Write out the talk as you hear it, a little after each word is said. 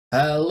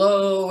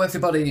Hello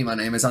everybody, my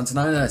name is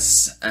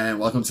Antoninus, and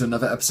welcome to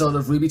another episode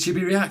of RWBY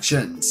Chibi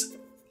Reactions.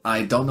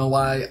 I don't know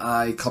why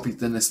I copied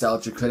the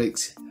Nostalgia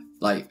Critics,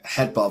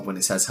 head bob when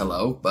it says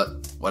hello,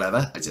 but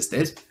whatever, I just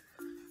did.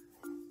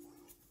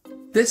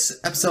 This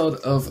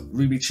episode of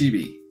RWBY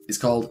Chibi is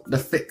called The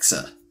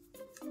Fixer,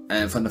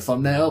 and from the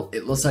thumbnail,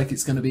 it looks like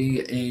it's going to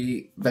be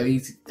a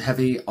very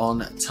heavy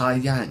on Tai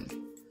Yang.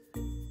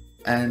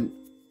 And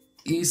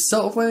he's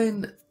sort of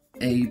wearing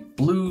a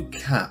blue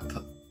cap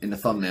in the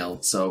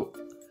thumbnail, so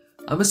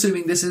I'm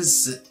assuming this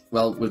is,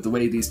 well, with the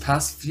way these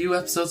past few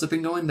episodes have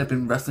been going, they've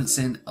been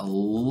referencing a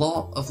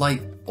lot of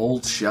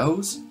old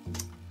shows.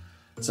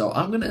 So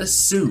I'm going to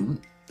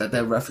assume that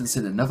they're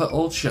referencing another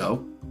old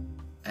show,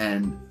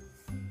 and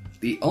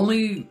the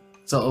only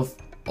sort of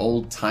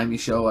old-timey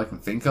show I can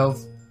think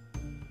of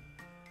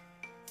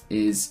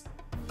is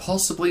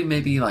possibly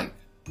maybe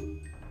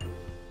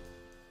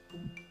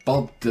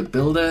Bob the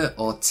Builder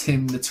or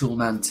Tim the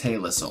Toolman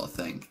Taylor sort of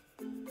thing.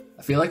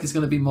 I feel like it's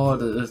going to be more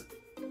the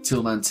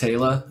Toolman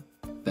Taylor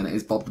than it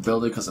is Bob the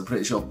Builder, because I'm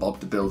pretty sure Bob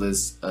the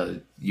Builder's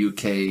a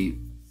UK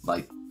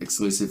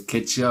exclusive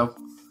kids show.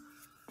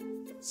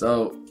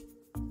 So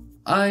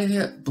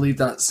I believe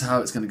that's how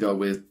it's going to go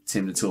with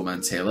Tim the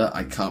Toolman Taylor.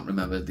 I can't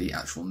remember the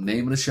actual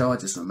name of the show, I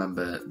just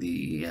remember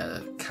the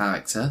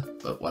character,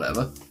 but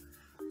whatever.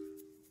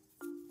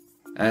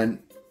 And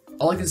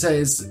all I can say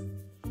is,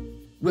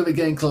 with it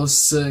getting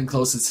closer and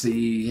closer to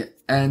the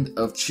end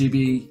of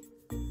Chibi,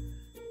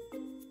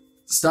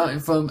 starting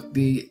from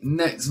the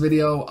next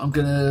video, I'm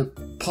gonna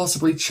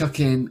possibly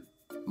chuck in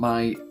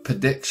my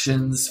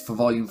predictions for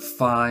Volume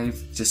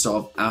 5, just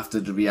sort of after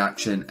the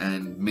reaction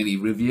and mini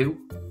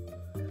review.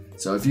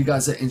 So if you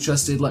guys are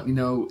interested, let me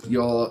know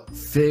your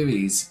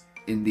theories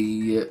in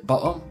the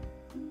bottom,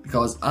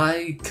 because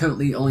I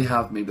currently only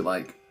have maybe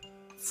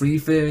 3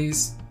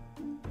 theories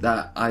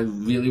that I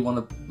really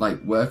want to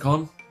work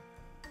on.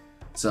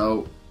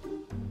 So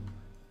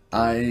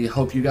I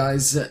hope you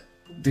guys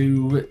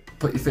do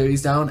put your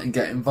theories down and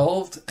get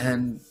involved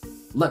and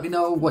let me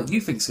know what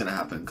you think is going to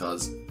happen,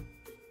 because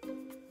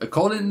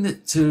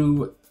according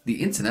to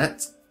the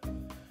internet,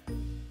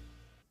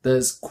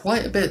 there's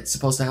quite a bit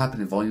supposed to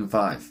happen in Volume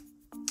 5.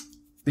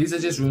 These are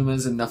just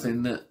rumours and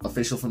nothing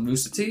official from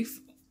Rooster Teeth.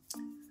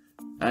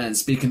 And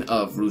speaking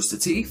of Rooster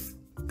Teeth,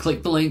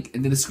 click the link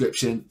in the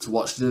description to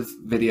watch the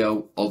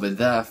video over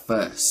there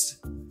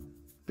first,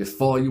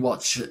 before you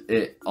watch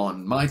it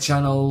on my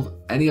channel,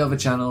 any other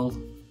channel.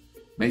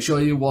 Make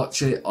sure you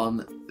watch it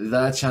on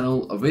their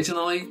channel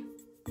originally,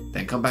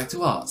 then come back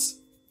to ours.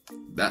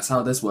 That's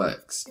how this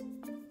works.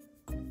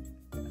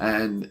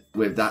 And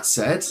with that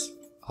said,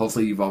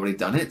 hopefully you've already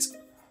done it.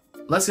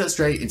 Let's get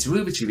straight into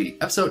RWBY Chibi,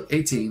 episode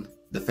 18,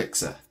 The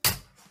Fixer.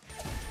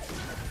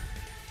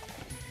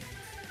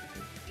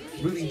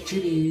 RWBY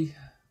Chibi.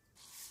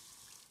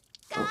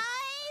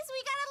 Guys,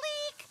 we got a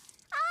leak!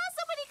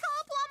 Somebody call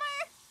a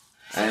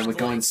plumber! And we're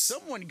going.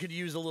 Someone could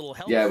use a little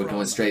help. Yeah, we're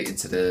going straight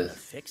into the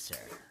fixer.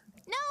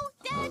 No,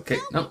 Dad, Okay,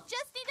 no. we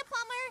just need a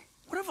plumber.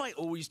 What have I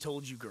always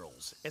told you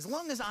girls? As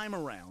long as I'm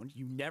around,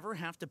 you never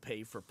have to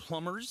pay for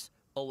plumbers,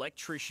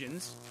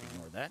 electricians,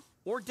 ignore that,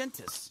 or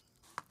dentists.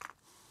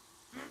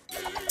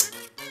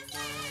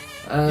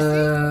 Why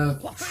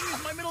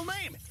is my middle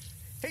name?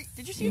 Hey,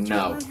 did you see a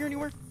job around here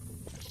anywhere?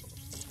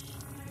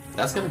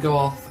 That's gonna go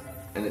off,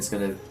 and it's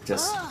gonna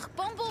just. Ugh,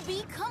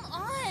 Bumblebee, come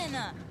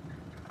on!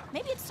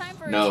 Maybe it's time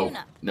for a No,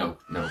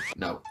 tune-up.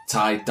 no.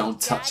 Ty, don't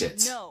touch Dad,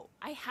 it. No,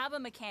 I have a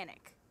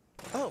mechanic.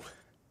 Oh,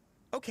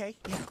 okay,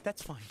 yeah,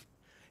 that's fine.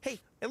 Hey,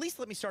 at least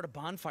let me start a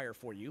bonfire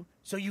for you,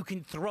 so you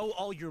can throw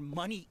all your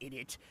money in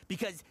it,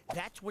 because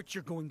that's what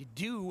you're going to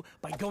do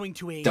by going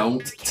to a Don't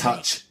mechanic.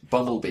 touch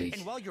Bumblebee.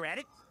 And while you're at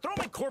it, throw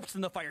my corpse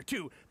in the fire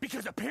too,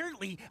 because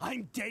apparently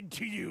I'm dead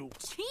to you.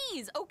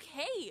 Jeez,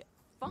 okay.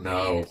 Fine.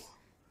 No.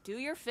 Do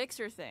your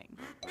fixer thing.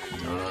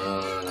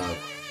 No.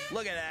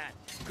 Look at that,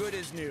 good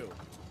as new.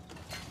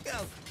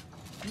 Oh,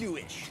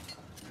 newish.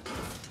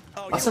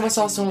 Oh, Last time I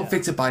saw someone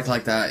fix a bike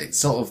like that, it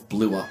sort of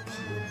blew up.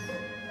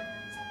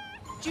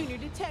 Junior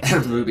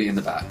detective. Ruby in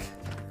the back.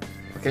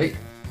 Okay.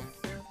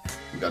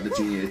 We got the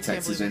junior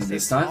detectives in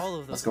this time.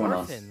 What's going on?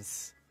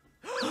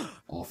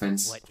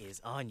 Orphans. What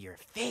is on your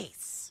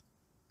face?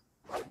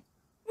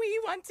 We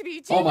want to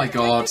be Oh my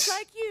God. detectives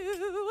like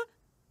you.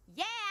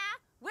 Yeah,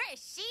 we're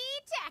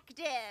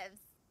she-detectives.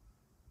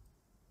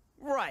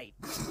 Right.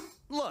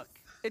 Look,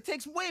 it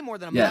takes way more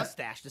than a Yeah.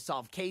 mustache to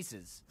solve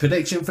cases.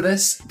 Prediction for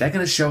this? They're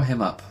gonna show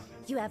him up.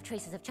 You have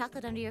traces of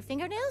chocolate under your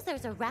fingernails.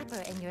 There's a wrapper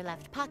in your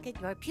left pocket.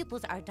 Your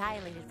pupils are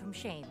dilated from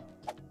shame.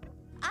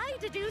 I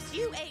deduce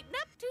you ate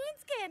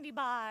Neptune's candy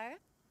bar.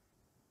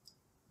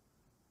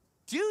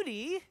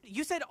 Duty,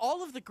 you said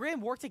all of the Grimm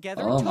worked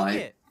together Oh and took my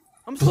it.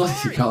 I'm bloody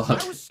sorry.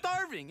 God. I was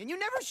starving, and you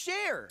never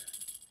share.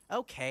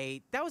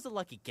 Okay, that was a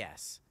lucky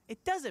guess.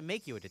 It doesn't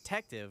make you a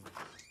detective.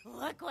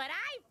 Look what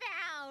I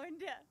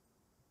found.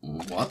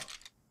 What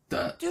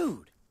the?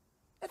 Dude,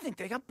 I think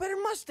they got better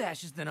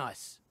mustaches than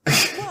us.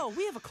 Whoa,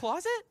 we have a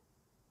closet?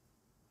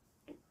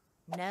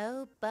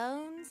 No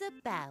bones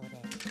about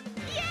it.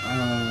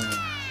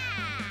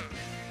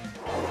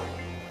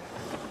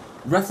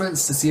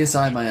 reference to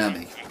CSI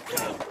Miami.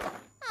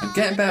 I'm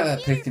getting better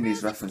at picking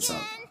these references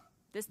up.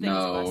 This thing's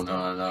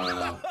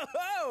No.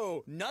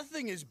 Oh,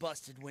 nothing is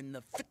busted when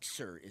the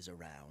fixer is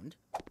around.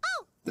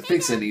 Oh, The hey,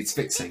 fixer Dad. needs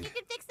fixing. You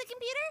can fix the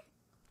computer?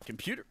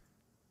 Computer?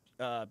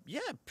 Yeah,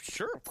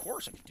 sure, of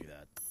course I can do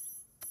that.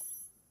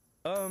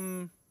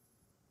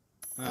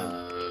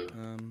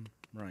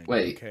 Right.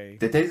 Wait, okay.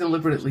 did they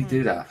deliberately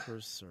do that?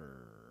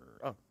 Cursor.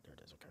 Oh, there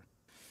it is, okay.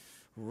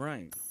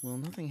 Right, well,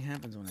 nothing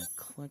happens when I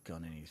click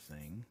on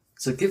anything.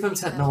 So give them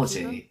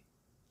technology.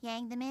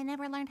 Yang, the man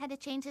never learned how to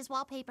change his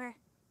wallpaper.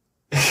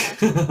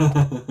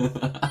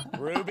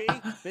 Ruby,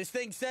 this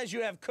thing says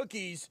you have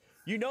cookies.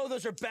 You know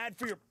those are bad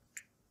for your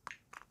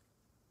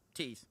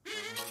teeth.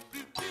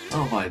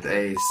 Oh my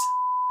days.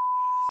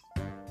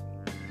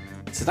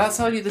 So that's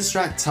how you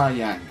distract Tai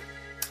Yang.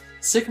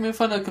 Stick him in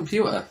front of a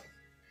computer.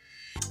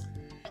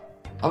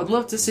 I would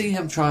love to see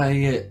him try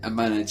and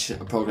manage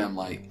a program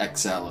like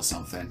Excel or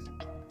something.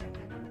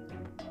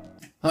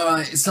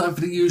 Alright, it's time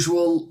for the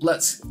usual.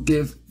 Let's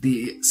give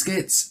the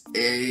skits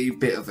a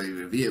bit of a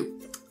review.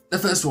 The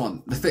first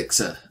one, The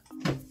Fixer.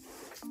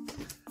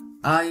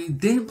 I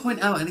didn't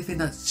point out anything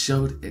that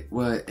showed it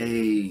were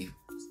a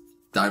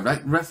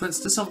direct reference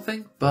to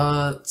something,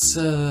 but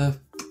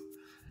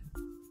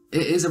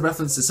it is a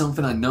reference to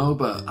something I know,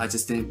 but I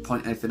just didn't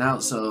point anything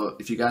out, so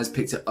if you guys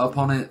picked it up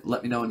on it,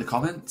 let me know in the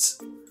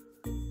comments.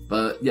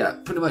 But yeah,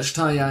 pretty much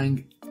Tai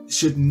Yang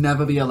should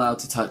never be allowed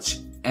to touch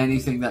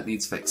anything that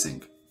needs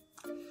fixing.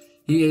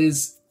 He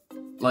is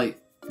like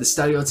the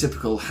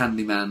stereotypical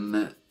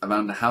handyman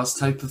around the house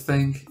type of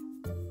thing,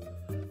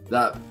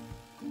 that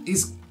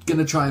he's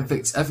gonna try and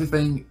fix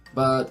everything,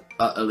 but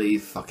utterly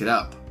fuck it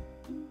up.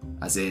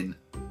 As in,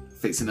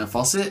 fixing a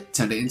faucet,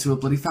 turned it into a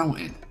bloody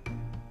fountain.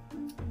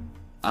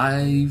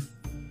 I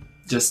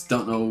just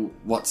don't know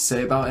what to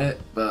say about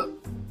it, but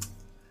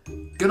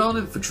good on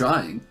him for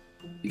trying.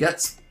 He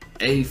gets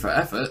A for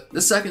effort.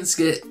 The second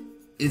skit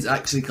is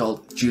actually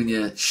called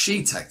Junior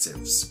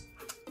She-Tectives.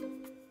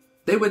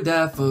 They were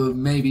there for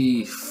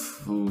maybe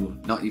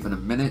not even a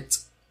minute,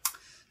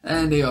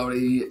 and they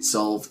already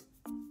solved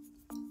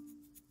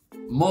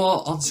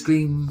more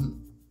on-screen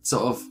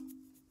sort of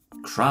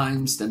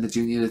crimes than the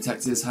junior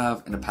detectives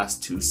have in the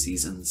past 2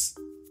 seasons.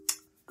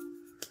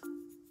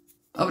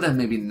 Other than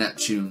maybe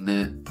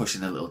Neptune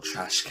pushing a little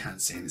trash can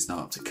saying it's not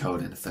up to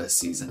code in the first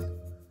season.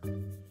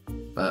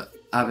 But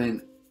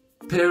having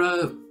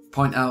Pyrrha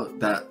point out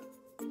that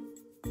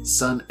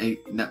Sun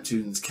ate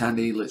Neptune's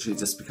candy literally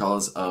just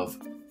because of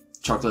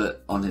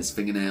chocolate on his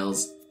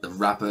fingernails, the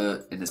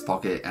wrapper in his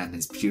pocket, and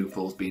his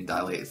pupils being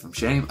dilated from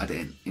shame. I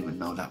didn't even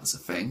know that was a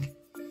thing.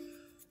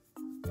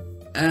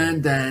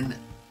 And then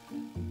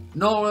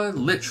Nora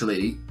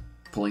literally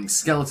pulling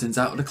skeletons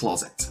out of the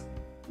closet.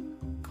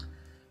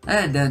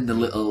 And then the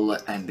little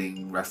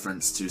ending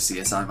reference to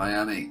CSI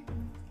Miami.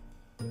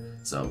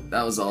 So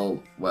that was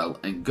all well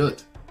and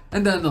good.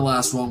 And then the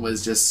last one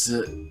was just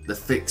The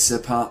Fixer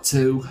Part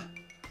 2.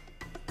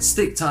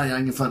 Stick Tai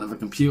Yang in front of a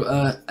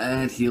computer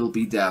and he'll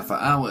be there for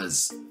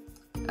hours.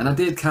 And I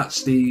did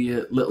catch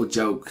the little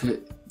joke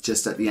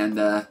just at the end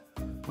there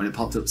when it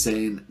popped up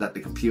saying that the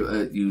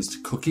computer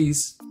used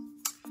cookies.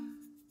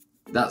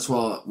 That's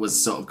what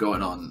was sort of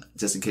going on,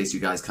 just in case you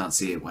guys can't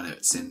see it when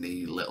it's in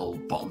the little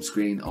bottom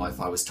screen, or if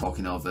I was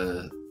talking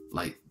over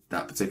like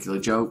that particular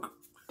joke.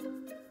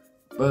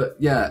 But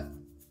yeah,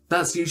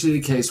 that's usually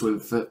the case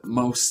with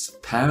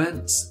most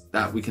parents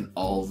that we can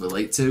all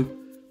relate to.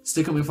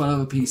 Stick them in front of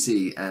a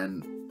PC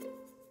and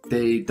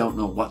they don't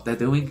know what they're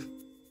doing.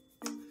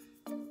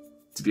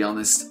 To be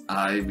honest,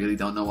 I really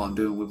don't know what I'm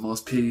doing with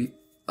most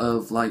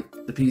of like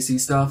the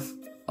PC stuff.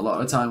 A lot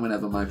of the time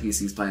whenever my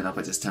PC's playing up,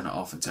 I just turn it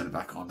off and turn it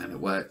back on and it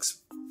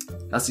works.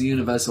 That's a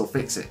universal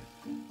fix-it.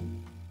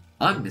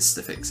 I'm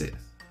Mr. Fix-It.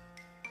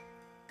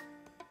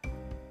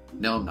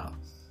 No, I'm not.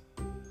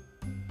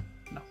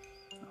 No.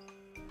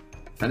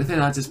 If anything,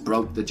 I just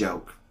broke the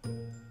joke.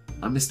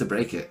 I'm Mr.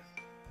 Break-It.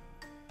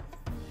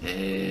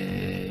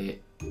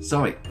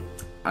 Sorry.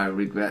 I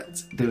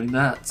regret doing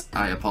that.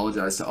 I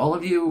apologise to all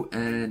of you,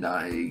 and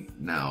I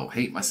now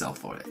hate myself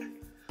for it.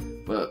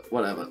 But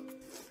whatever.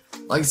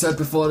 Like I said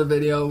before the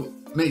video,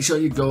 make sure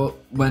you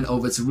went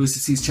over to Rooster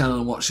Teeth's channel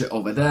and watched it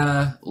over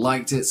there,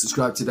 liked it,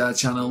 subscribed to their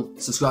channel,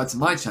 subscribe to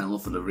my channel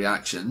for the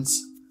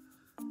reactions.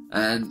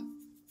 And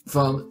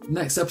from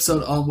next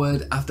episode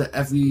onward, after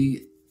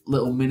every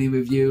little mini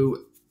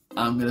review,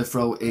 I'm going to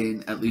throw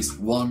in at least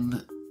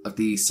one of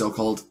the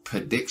so-called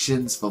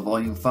predictions for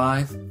Volume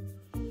 5.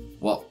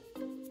 What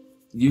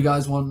you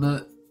guys want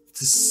to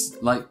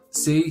like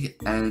see,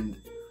 and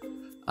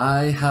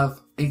I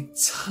have a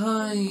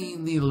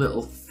tiny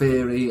little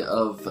theory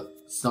of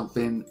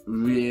something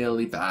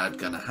really bad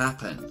gonna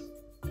happen.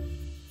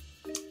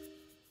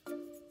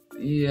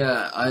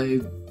 Yeah,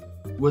 I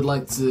would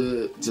like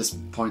to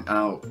just point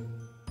out,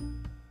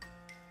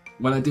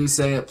 when I do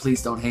say it,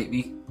 please don't hate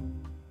me.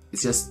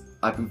 It's just,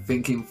 I've been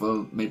thinking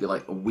for maybe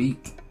like a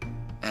week,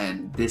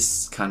 and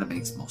this kind of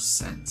makes most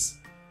sense.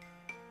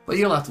 But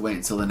you'll have to wait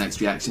until the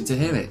next reaction to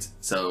hear it.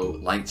 So,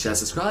 like, share,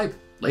 subscribe.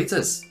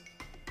 Laters!